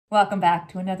Welcome back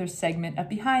to another segment of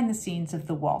Behind the Scenes of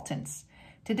the Waltons.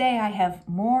 Today I have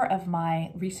more of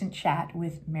my recent chat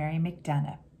with Mary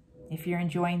McDonough. If you're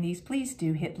enjoying these, please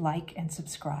do hit like and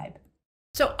subscribe.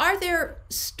 So are there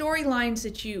storylines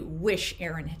that you wish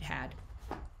Erin had had?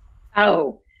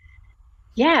 Oh,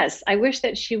 yes. I wish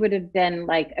that she would have been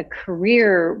like a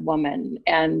career woman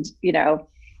and,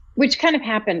 which kind of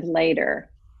happened later.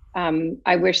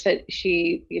 I wish that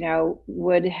she,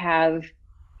 would have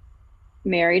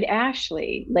married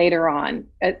Ashley later on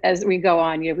as we go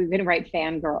on. We're going to write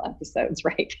fangirl episodes,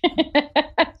 right?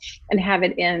 And have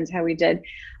it end how we did.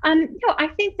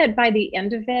 I think that by the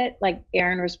end of it, like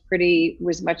Erin was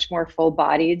much more full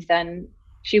bodied than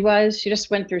she was. She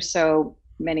just went through so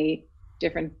many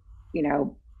different,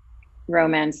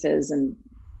 romances and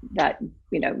that,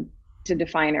 to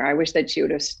define her. I wish that she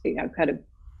would have, kind of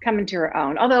come into her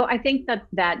own. Although I think that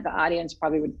the audience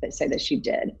probably would say that she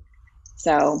did.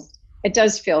 So it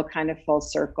does feel kind of full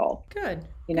circle. Good.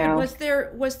 Was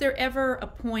there ever a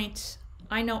point?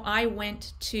 I know I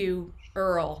went to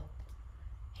Earl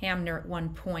Hamner at one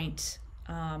point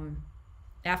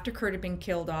after Kurt had been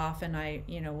killed off, and I,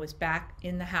 was back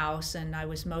in the house, and I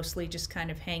was mostly just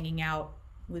kind of hanging out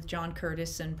with John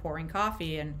Curtis and pouring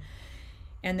coffee, and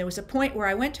there was a point where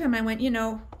I went to him. I went,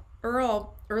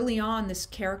 Earl, early on, this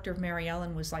character of Mary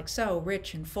Ellen was like so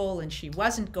rich and full, and she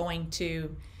wasn't going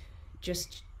to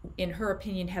just, in her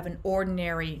opinion, have an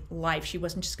ordinary life. She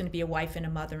wasn't just going to be a wife and a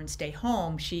mother and stay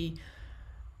home. She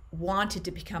wanted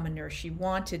to become a nurse. She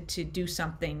wanted to do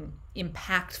something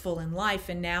impactful in life.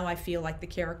 And now I feel like the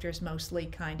character is mostly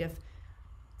kind of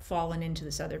fallen into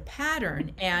this other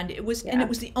pattern. And it was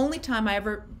the only time I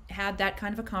ever had that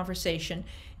kind of a conversation.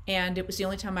 And it was the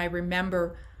only time I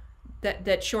remember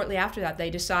that shortly after that, they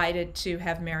decided to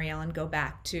have Mary Ellen go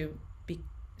back to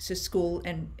school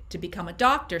and to become a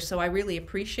doctor. So I really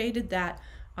appreciated that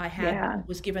I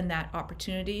was given that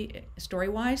opportunity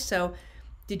story-wise. So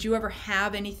did you ever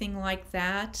have anything like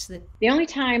that? The only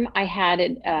time I had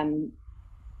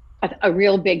a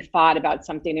real big thought about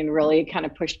something and really kind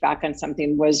of pushed back on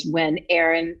something was when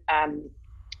Erin,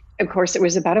 of course it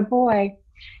was about a boy,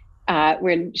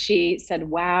 when she said,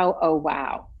 "Wow, oh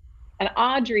wow." And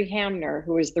Audrey Hamner,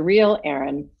 who was the real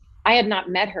Erin, I had not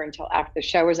met her until after the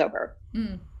show was over.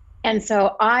 Mm. And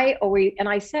so I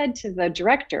said to the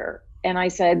director, and I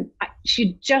said,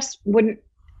 she just wouldn't,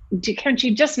 can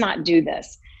she just not do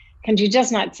this? Can she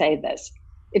just not say this?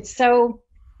 It's so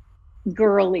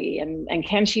girly, and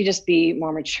can she just be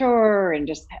more mature and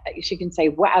just, she can say,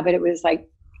 wow, but it was like,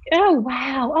 oh,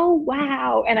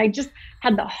 wow. And I just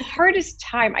had the hardest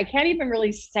time. I can't even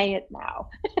really say it now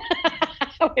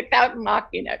without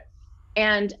mocking it.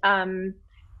 And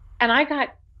I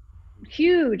got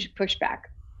huge pushback,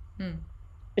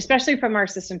 especially from our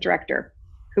assistant director,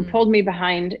 who pulled me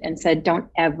behind and said, "Don't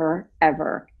ever,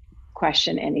 ever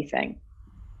question anything."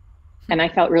 And I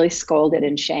felt really scolded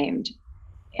and shamed.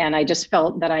 And I just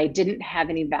felt that I didn't have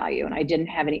any value, and I didn't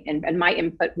have any, and my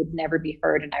input would never be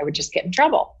heard, and I would just get in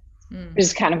trouble, which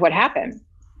is kind of what happened.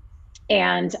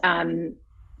 And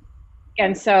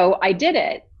so I did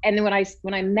it. And then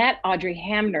when I met Audrey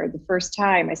Hamner the first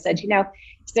time, I said,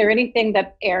 is there anything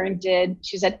that Erin did?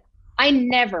 She said, "I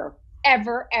never,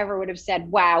 ever, ever would have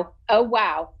said, wow, oh,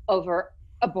 wow, over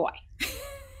a boy."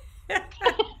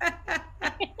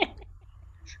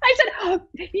 I said, "Oh,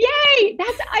 yay,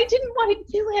 I didn't want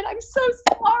to do it. I'm so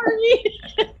sorry."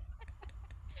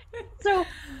 So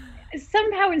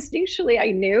somehow instinctually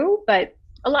I knew, but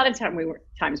a lot of times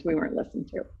we weren't listened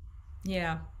to.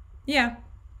 Yeah.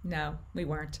 No, we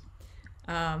weren't.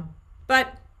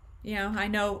 But,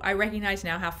 I recognize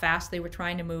now how fast they were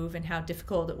trying to move and how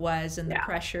difficult it was, and the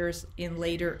pressures in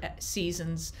later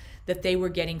seasons that they were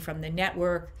getting from the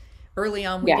network. Early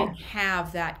on, we didn't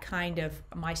have that kind of,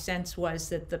 my sense was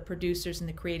that the producers and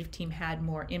the creative team had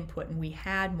more input, and we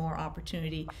had more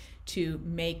opportunity to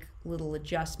make little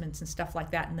adjustments and stuff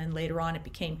like that. And then later on, it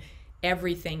became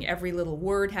everything. Every little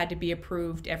word had to be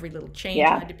approved. Every little change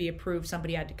had to be approved.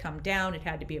 Somebody had to come down. It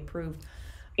had to be approved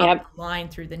up the line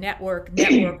through the network.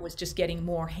 Network was just getting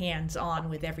more hands-on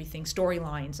with everything.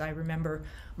 Storylines. I remember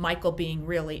Michael being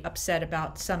really upset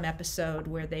about some episode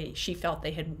where she felt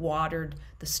they had watered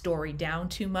the story down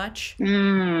too much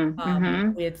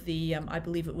with the I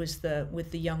believe it was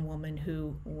with the young woman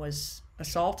who was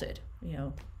assaulted.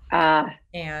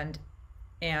 And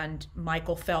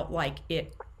Michael felt like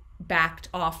it backed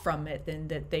off from it, and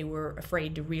that they were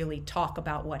afraid to really talk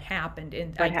about what happened.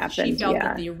 And she felt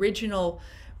that the original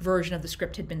version of the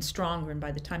script had been stronger, and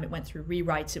by the time it went through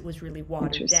rewrites, it was really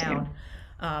watered down.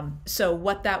 So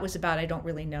what that was about, I don't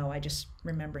really know. I just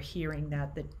remember hearing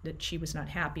that she was not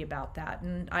happy about that,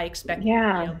 and I expect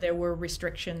there were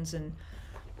restrictions and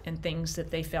things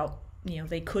that they felt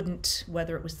they couldn't,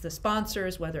 whether it was the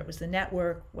sponsors, whether it was the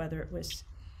network, whether it was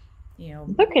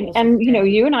look, and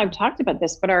you and I've talked about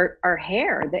this, but our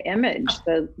hair, the image,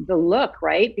 the look,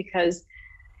 right? Because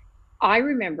I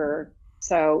remember,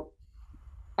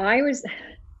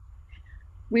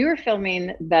 we were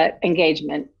filming the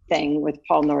engagement thing with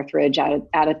Paul Northridge out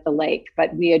at the lake,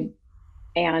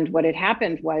 and what had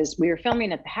happened was we were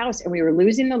filming at the house and we were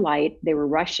losing the light. They were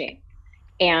rushing,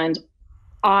 and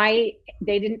they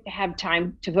didn't have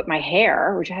time to put my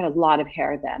hair, which I had a lot of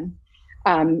hair then,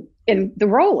 in the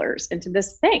rollers into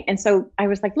this thing. And so I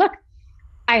was like, look,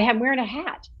 I'm wearing a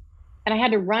hat, and I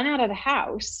had to run out of the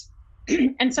house.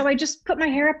 And so I just put my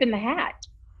hair up in the hat,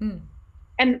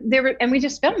 and we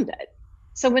just filmed it.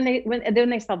 So when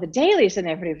they saw the dailies, and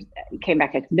everybody came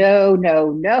back like, no,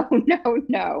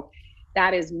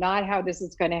 that is not how this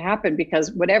is going to happen,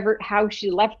 because how she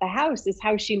left the house is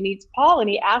how she meets Paul, and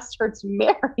he asked her to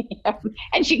marry him,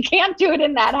 and she can't do it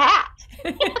in that hat.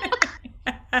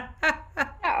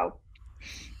 So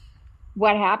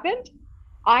what happened?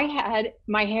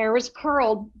 My hair was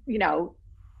curled,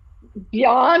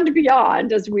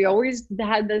 beyond, as we always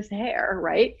had this hair,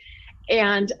 right?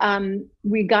 And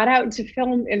we got out to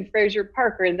film in Fraser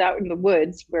Park, or out in the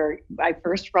woods, where I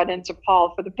first run into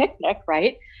Paul for the picnic,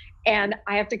 right? And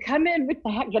I have to come in with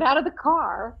the hat, get out of the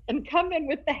car and come in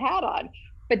with the hat on.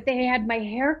 But they had my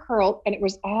hair curled, and it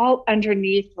was all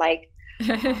underneath, like,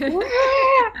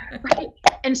 right?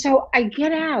 And so I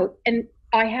get out, and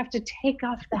I have to take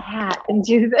off the hat and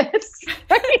do this,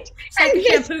 right? It's like a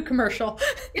shampoo commercial.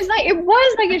 It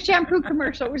was like a shampoo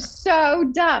commercial. It was so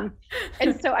dumb.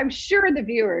 And so I'm sure the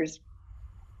viewers,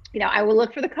 I will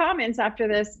look for the comments after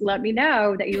this. Let me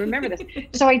know that you remember this.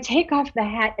 So I take off the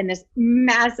hat, and this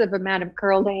massive amount of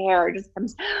curled hair just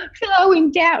comes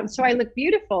flowing down. So I look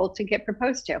beautiful to get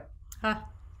proposed to. Huh. Yeah.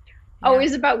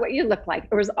 Always about what you look like.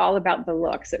 It was all about the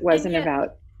looks. It wasn't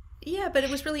about... Yeah, but it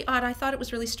was really odd. I thought it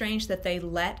was really strange that they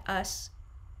let us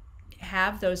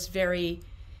have those very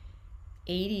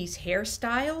 80s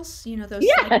hairstyles, those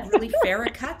like really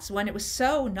Farrah cuts, when it was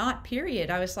so not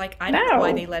period. I was like, I don't know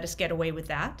why they let us get away with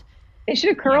that. They should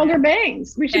have curled her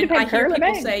bangs. We should have had curly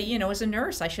bangs. I hear people say, as a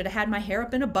nurse, I should have had my hair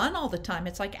up in a bun all the time.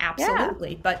 It's like,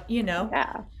 absolutely. But,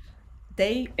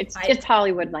 it's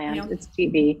Hollywood land. It's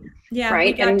TV. Yeah.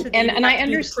 Right. And I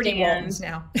understand. Pretty Waltons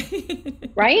now.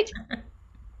 Right.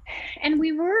 And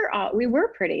we were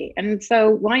pretty, and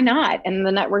so why not? And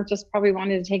the network just probably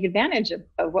wanted to take advantage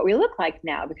of what we look like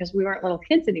now, because we weren't little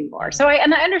kids anymore. So I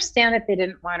understand that they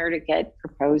didn't want her to get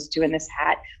proposed to in this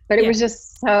hat, but it was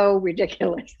just so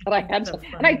ridiculous that I had to,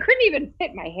 and I couldn't even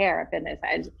fit my hair up in this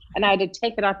head, and I had to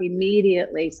take it off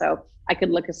immediately so I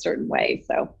could look a certain way.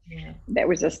 So that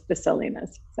was just the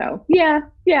silliness. So yeah.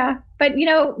 But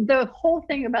the whole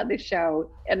thing about this show,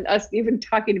 and us even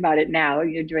talking about it now,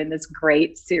 you're doing this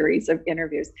great series of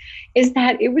interviews, is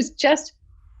that it was just,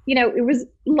 it was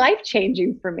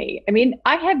life-changing for me. I mean,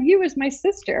 I have you as my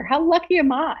sister. How lucky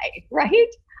am I, right?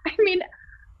 I mean,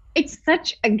 it's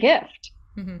such a gift.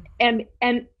 Mm-hmm.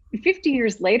 And 50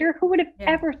 years later, who would have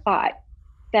ever thought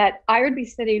that I would be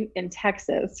sitting in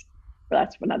Texas? Well,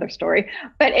 that's another story.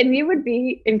 And you would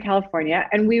be in California,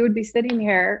 and we would be sitting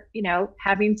here,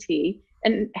 having tea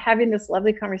and having this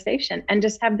lovely conversation, and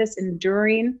just have this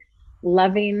enduring,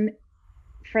 loving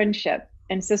friendship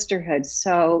and sisterhood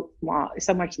so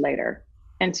much later.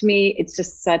 And to me, it's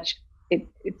just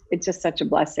it's just such a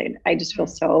blessing. I just feel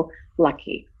so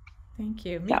lucky. Thank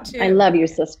you. Me too. I love you,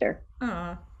 sister.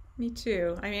 Oh, me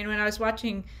too. I mean, when I was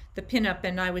watching the pinup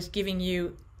and I was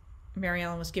Mary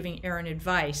Ellen was giving Erin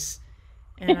advice,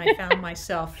 and I found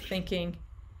myself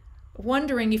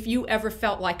wondering if you ever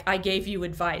felt like I gave you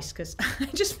advice, because I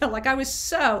just felt like I was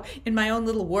so in my own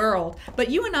little world. But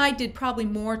you and I did probably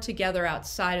more together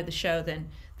outside of the show than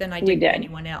I did with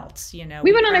anyone else.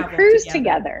 We went on a cruise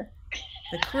together.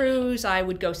 The cruise, I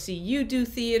would go see you do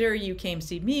theater. You came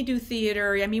see me do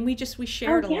theater. I mean, we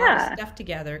shared a lot of stuff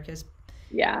together, because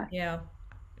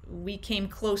we came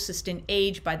closest in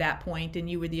age by that point, and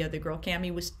you were the other girl.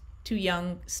 Cammie was too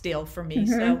young still for me.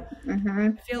 So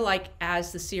I feel like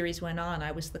as the series went on,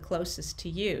 I was the closest to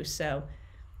you. So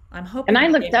I'm hoping. And I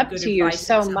looked up to you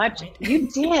so much. You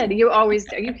did. You always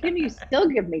do. You still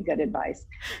give me good advice,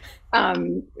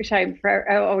 which I'm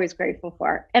always grateful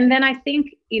for. And then I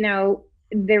think,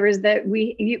 there was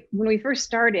when we first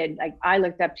started, like, I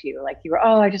looked up to you, like, you were,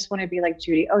 I just want to be like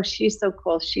Judy. Oh, she's so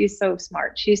cool. She's so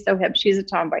smart. She's so hip. She's a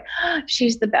tomboy.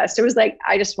 She's the best. It was like,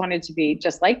 I just wanted to be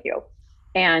just like you.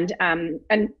 And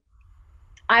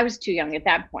I was too young at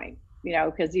that point, you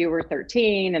know, because you were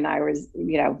 13 and I was,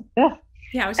 you know, ugh.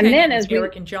 Yeah, I was And hanging then with as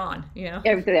Eric and John, you know.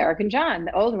 with Eric and John,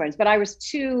 the older ones, but I was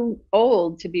too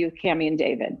old to be with Cammie and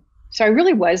David. So I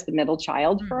really was the middle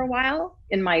child for a while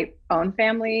in my own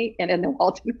family and in the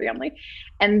Walton family.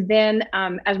 And then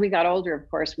as we got older, of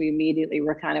course, we immediately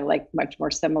were kind of like much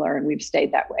more similar, and we've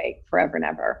stayed that way forever and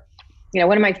ever. You know,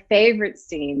 one of my favorite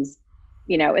scenes,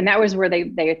 you know, and that was where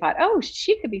they thought, oh,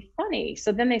 she could be funny.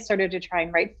 So then they started to try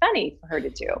and write funny for her to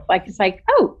do. Like, it's like,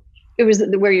 oh, it was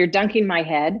where you're dunking my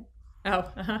head. Oh,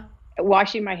 uh-huh.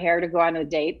 Washing my hair to go on a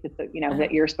date that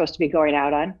that you're supposed to be going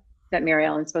out on, that Mary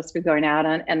Ellen's supposed to be going out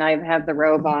on, and I have the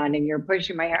robe on and you're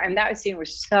pushing my hair. And that scene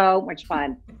was so much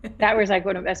fun. That was like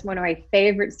that's one of my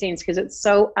favorite scenes because it's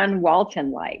so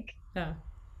un-Walton like,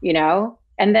 you know.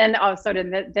 And then all of a sudden,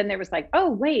 then there was like,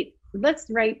 oh wait, let's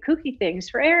write kooky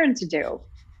things for Erin to do.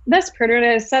 Let's put her in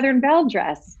a Southern Belle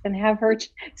dress and have her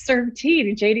serve tea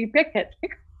to JD Pickett.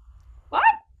 What?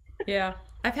 Yeah.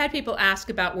 I've had people ask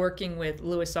about working with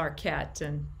Louis Arquette,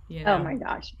 and you know, oh my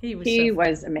gosh, he was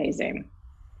was amazing.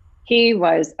 He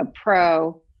was a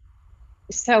pro,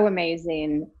 so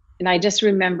amazing. And I just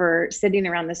remember sitting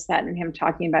around the set and him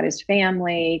talking about his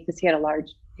family because he had a lot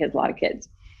of kids,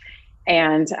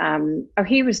 and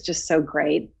he was just so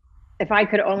great. If I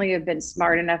could only have been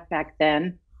smart enough back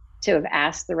then to have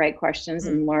asked the right questions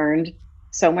and learned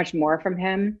so much more from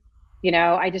him. You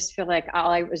know, I just feel like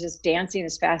I was just dancing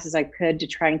as fast as I could to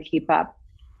try and keep up.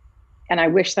 And I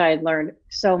wish that I had learned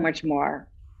so much more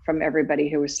from everybody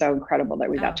who was so incredible that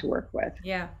we got to work with.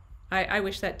 Yeah, I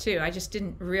wish that too. I just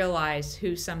didn't realize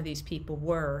who some of these people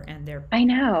were and their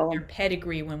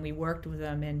pedigree when we worked with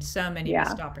them, and so many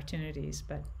missed opportunities.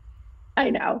 But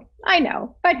I know.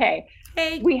 But hey,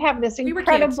 we have this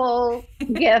incredible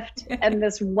gift and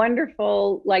this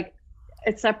wonderful, like,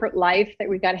 a separate life that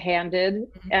we got handed,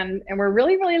 and we're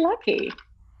really, really lucky.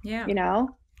 Yeah, you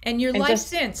know. And your life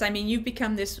since, I mean, you've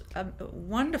become this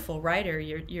wonderful writer.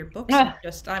 Your books are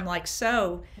just, I'm like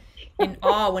so in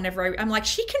awe whenever I'm like,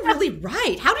 she can really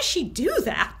write. How does she do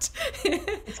that?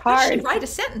 It's hard. How does she write a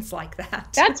sentence like that?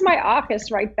 That's my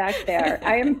office right back there.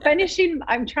 I'm trying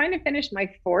to finish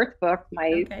my fourth book,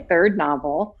 my third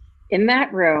novel, in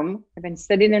that room. I've been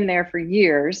sitting in there for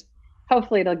years.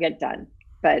 Hopefully it'll get done.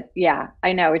 But yeah,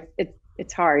 I know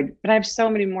it's hard, but I have so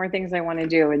many more things I want to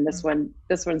do. And this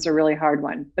one's a really hard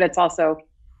one, but it's also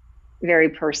very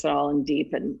personal and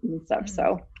deep and stuff.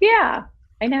 So yeah,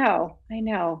 I know.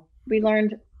 We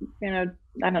learned, you know,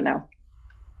 I don't know,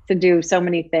 to do so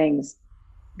many things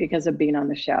because of being on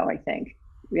the show. I think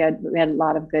we had a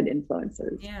lot of good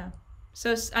influences. Yeah.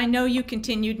 So I know you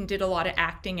continued and did a lot of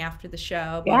acting after the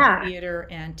show, both theater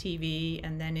and TV,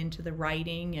 and then into the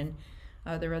writing. And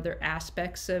are there other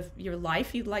aspects of your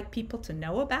life you'd like people to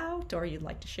know about or you'd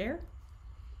like to share?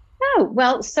 Oh,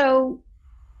 well, so,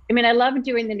 I mean, I love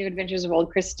doing the New Adventures of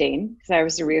Old Christine because I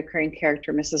was a reoccurring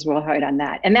character, Mrs. Wilhoit, on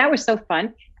that. And that was so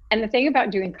fun. And the thing about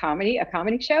doing a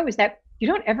comedy show, is that you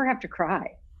don't ever have to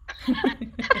cry. I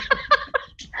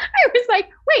was like,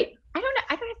 wait, I don't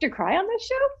have to cry on this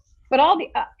show? But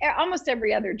almost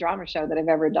every other drama show that I've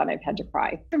ever done, I've had to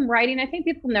cry. From writing, I think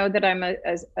people know that I'm a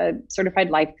certified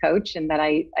life coach and that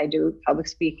I do public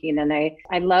speaking, and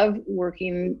I love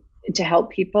working to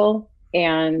help people.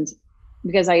 And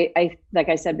because I like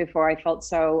I said before, I felt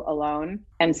so alone.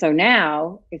 And so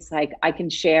now it's like I can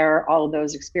share all of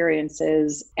those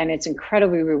experiences, and it's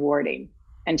incredibly rewarding.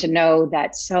 And to know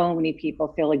that so many people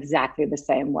feel exactly the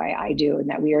same way I do, and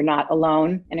that we are not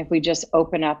alone. And if we just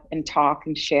open up and talk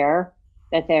and share,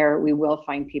 that we will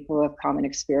find people who have common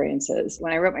experiences.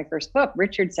 When I wrote my first book,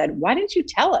 Richard said, why didn't you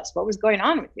tell us what was going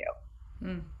on with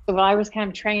you? So I was kind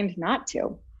of trained not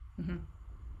to.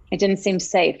 It didn't seem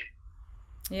safe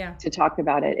to talk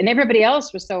about it. And everybody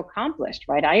else was so accomplished,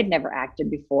 right? I had never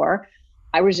acted before.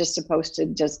 I was just supposed to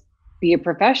just be a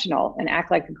professional and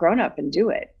act like a grown-up and do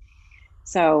it.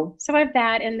 So I have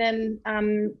that, and then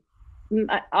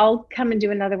I'll come and do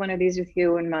another one of these with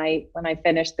you when I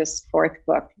finish this fourth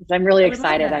book. I'm really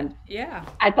excited. I'm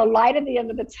at the light at the end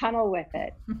of the tunnel with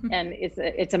it, and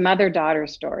it's a mother-daughter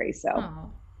story.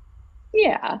 So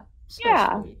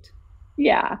sweet.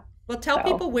 Yeah. Well, tell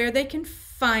people where they can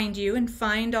find you and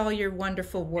find all your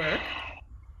wonderful work.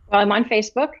 Well, I'm on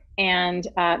Facebook, and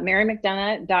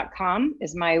marymcdonough.com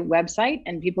is my website,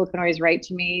 and people can always write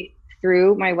to me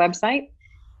through my website.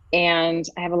 And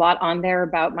I have a lot on there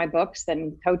about my books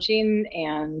and coaching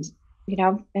and, you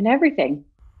know, and everything.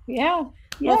 Yeah.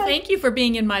 Well, thank you for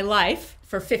being in my life.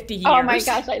 for 50 years. Oh my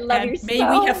gosh, I love you so much.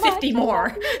 May we have 50 much.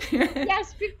 more.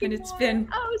 Yes, 50 And it's more. been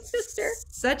sister.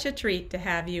 such a treat to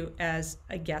have you as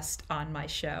a guest on my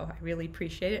show. I really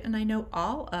appreciate it, and I know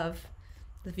all of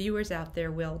the viewers out there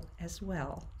will as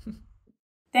well.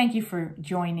 Thank you for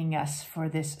joining us for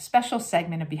this special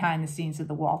segment of Behind the Scenes of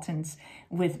the Waltons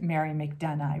with Mary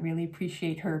McDonough. I really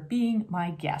appreciate her being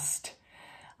my guest.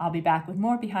 I'll be back with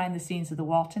more Behind the Scenes of the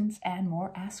Waltons and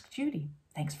more Ask Judy.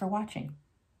 Thanks for watching.